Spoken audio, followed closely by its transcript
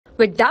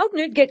With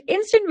Doubtnut, get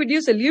instant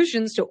video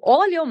solutions to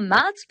all your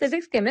maths,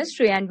 physics,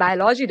 chemistry, and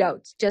biology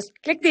doubts. Just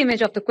click the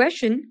image of the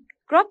question,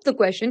 crop the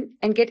question,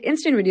 and get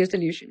instant video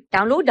solution.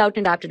 Download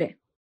Doubtnut app today.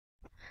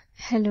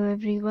 Hello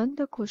everyone,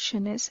 the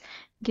question is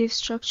give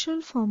structural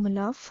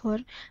formula for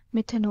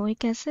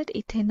methanoic acid,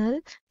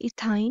 ethanol,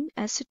 ethyne,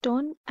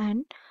 acetone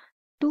and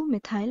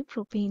 2-methyl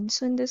propane.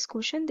 So in this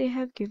question they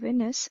have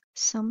given us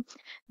some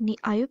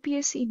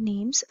IUPAC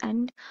names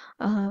and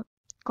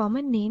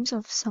common names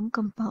of some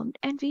compound,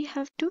 and we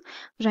have to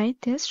write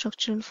their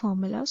structural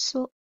formula.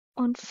 So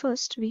on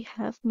first we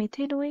have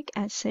methanoic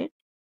acid.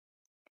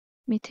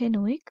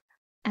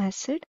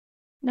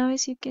 Now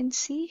as you can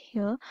see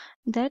here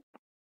that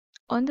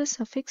on the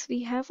suffix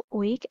we have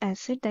oic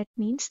acid. That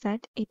means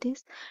that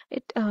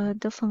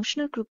the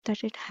functional group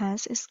that it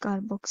has is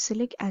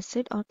carboxylic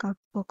acid or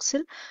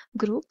carboxyl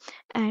group,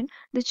 and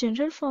the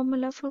general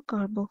formula for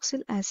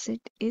carboxyl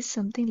acid is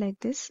something like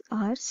this: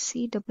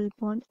 RC double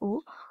bond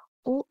O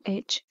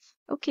OH.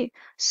 Okay,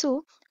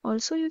 so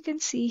also you can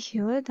see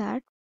here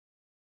that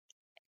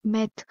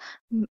meth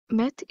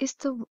is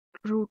the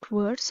root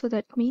word, so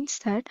that means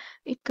that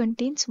it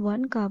contains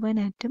one carbon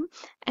atom,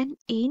 and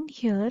ane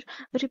here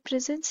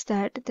represents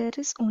that there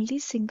is only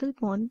single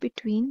bond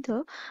between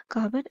the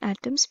carbon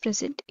atoms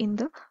present in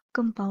the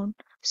compound.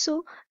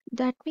 So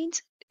that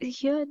means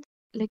here,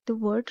 like the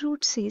word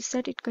root says,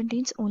 that it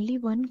contains only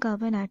one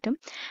carbon atom,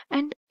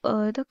 and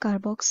the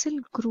carboxyl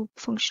group,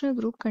 functional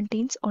group,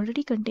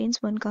 already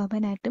contains one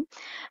carbon atom,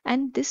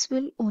 and this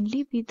will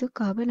only be the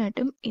carbon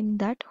atom in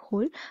that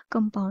whole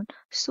compound.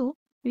 So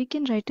we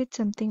can write it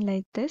something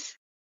like this,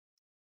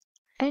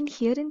 and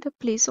here in the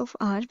place of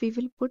R we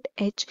will put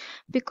H,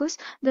 because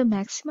the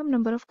maximum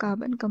number of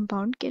carbon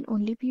compound can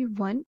only be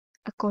one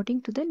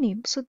according to the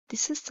name. So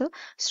this is the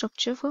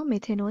structure for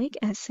methanoic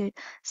acid.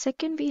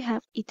 Second we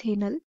have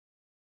ethanol.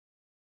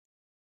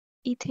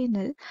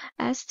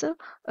 As the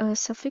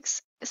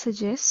suffix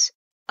suggests,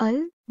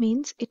 al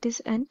means it is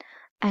an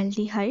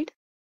aldehyde,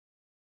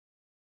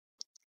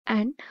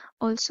 and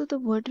also the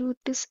word root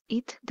is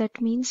eth. That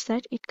means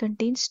that it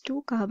contains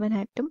two carbon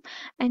atom,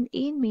 and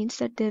ane means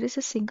that there is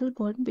a single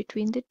bond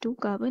between the two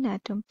carbon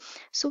atom.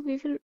 So we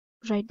will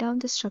write down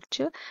the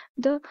structure.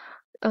 The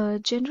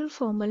general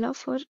formula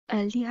for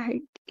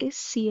aldehyde is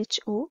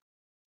CHO.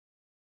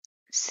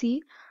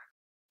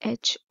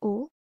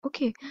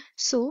 Okay,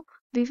 so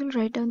we will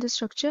write down the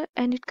structure,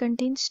 and it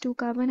contains two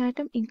carbon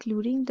atom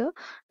including the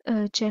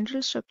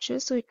general structure,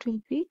 so it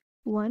will be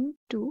 1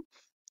 2,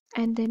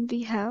 and then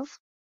we have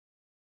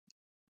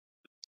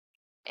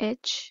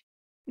H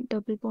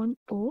double bond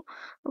O.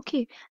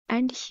 Okay,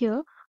 and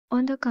here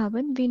on the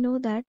carbon we know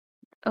that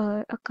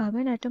a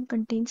carbon atom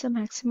contains a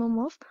maximum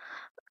of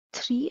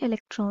 3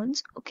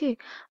 electrons. Okay,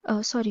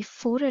 sorry,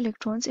 4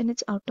 electrons in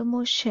its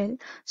outermost shell.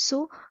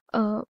 So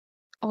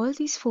all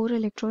these 4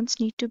 electrons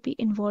need to be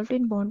involved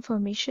in bond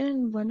formation,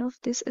 and one of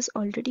this is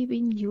already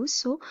being used,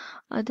 so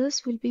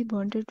others will be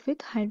bonded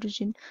with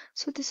hydrogen.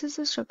 So this is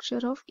the structure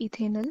of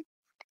ethanol.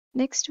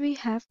 Next we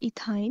have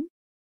ethyne.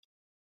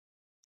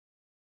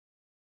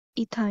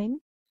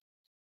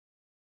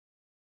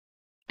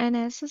 And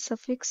as the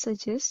suffix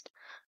suggests,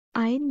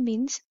 ine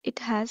means it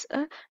has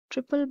a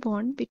triple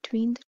bond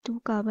between the two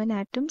carbon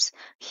atoms.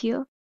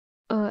 Here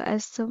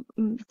as the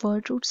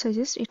word root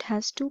suggests, it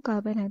has two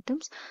carbon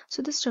atoms,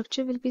 so the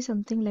structure will be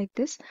something like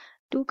this: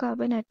 two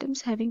carbon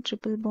atoms having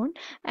triple bond,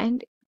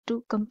 and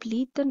to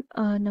complete the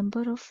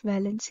number of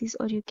valencies,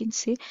 or you can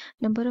say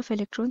number of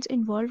electrons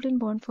involved in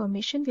bond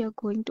formation, we are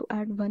going to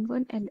add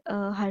one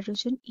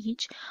hydrogen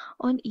each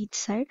on each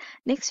side.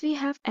 Next we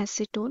have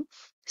acetone.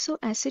 So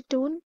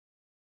acetone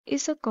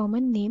is a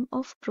common name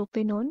of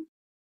propanone.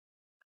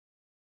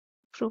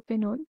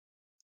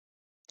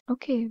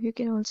 Okay, you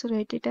can also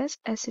write it as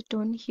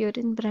acetone here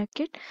in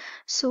bracket.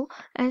 So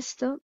as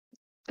the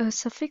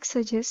suffix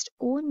suggests,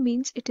 one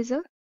means it is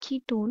a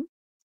ketone,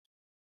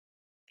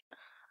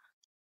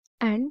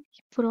 and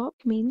prop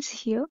means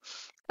here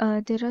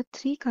there are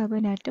 3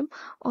 carbon atom.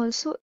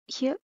 Also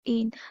here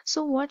ane.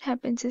 So what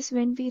happens is,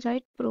 when we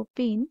write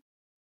propane,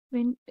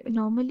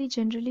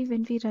 generally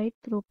when we write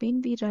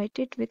propane, we write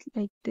it with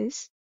like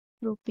this,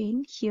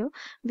 propane here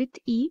with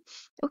E.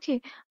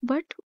 Okay,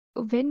 but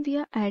when we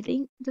are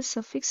adding the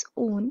suffix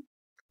on,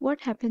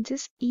 what happens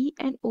is E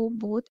and O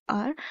both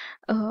are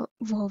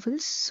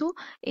vowels. So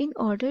in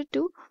order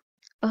to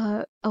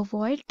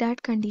avoid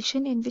that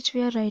condition in which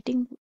we are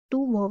writing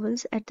two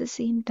vowels at the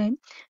same time,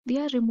 we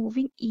are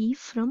removing E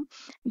from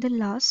the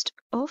last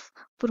of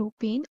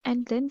propane,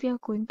 and then we are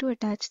going to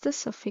attach the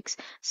suffix.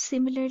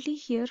 Similarly,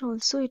 here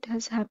also it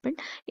has happened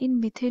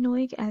in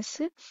methanoic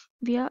acid.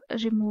 We are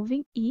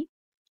removing E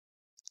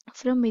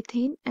from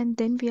methane, and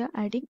then we are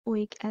adding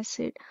oic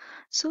acid.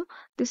 So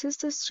this is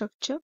the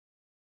structure,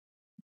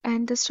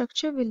 and the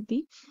structure will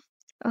be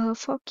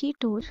for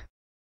ketone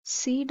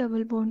C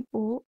double bond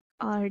O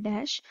R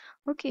dash.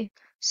 Okay,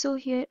 so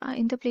here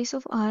in the place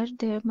of R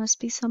there must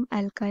be some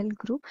alkyl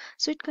group.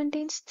 So it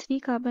contains 3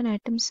 carbon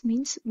atoms,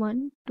 means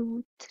 1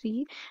 2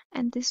 3,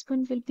 and this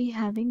one will be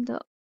having the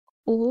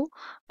O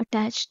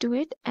attached to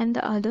it, and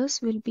the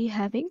others will be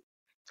having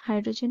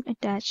hydrogen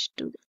attached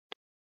to it.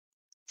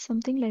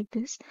 Something like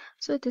this.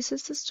 So this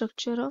is the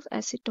structure of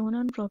acetone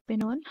and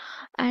propanol.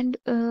 And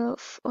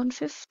on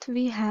fifth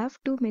we have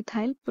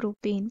 2-methyl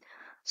propane.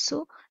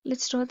 So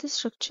let's draw the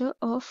structure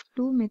of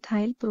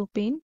 2-methyl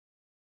propane.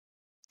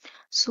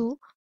 So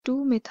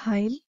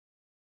 2-methyl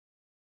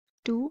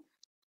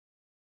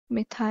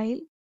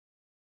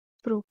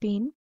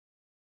propane.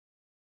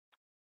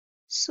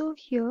 So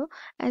here,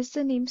 as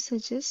the name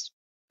suggests,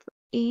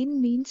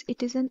 ane means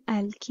it is an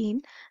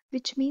alkane,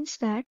 which means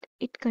that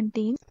it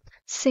contains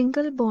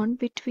single bond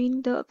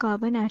between the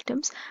carbon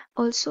atoms.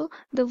 Also,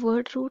 the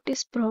word root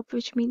is prop,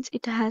 which means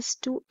it has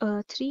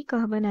 3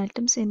 carbon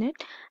atoms in it,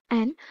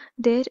 and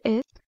there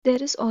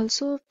is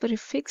also a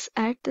prefix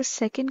at the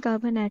second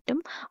carbon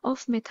atom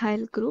of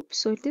methyl group.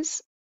 So it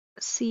is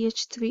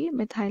CH3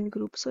 methyl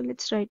group. So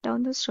let's write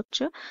down the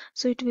structure.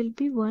 So it will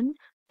be 1,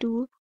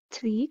 2,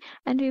 3,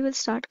 and we will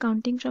start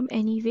counting from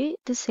anyway.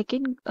 The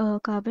second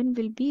carbon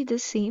will be the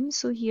same.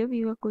 So here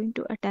we are going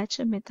to attach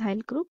a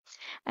methyl group,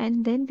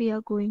 and then we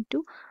are going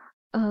to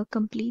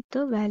complete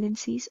the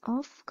valencies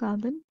of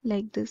carbon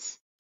like this.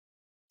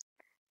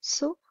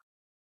 So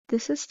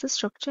this is the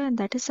structure, and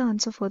that is the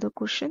answer for the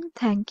question.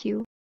 Thank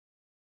you.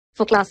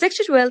 For class 6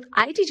 to 12,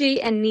 IIT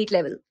JEE and NEET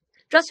level.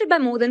 Trusted by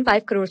more than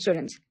 5 crore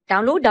students.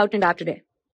 Download Doubtnut app today.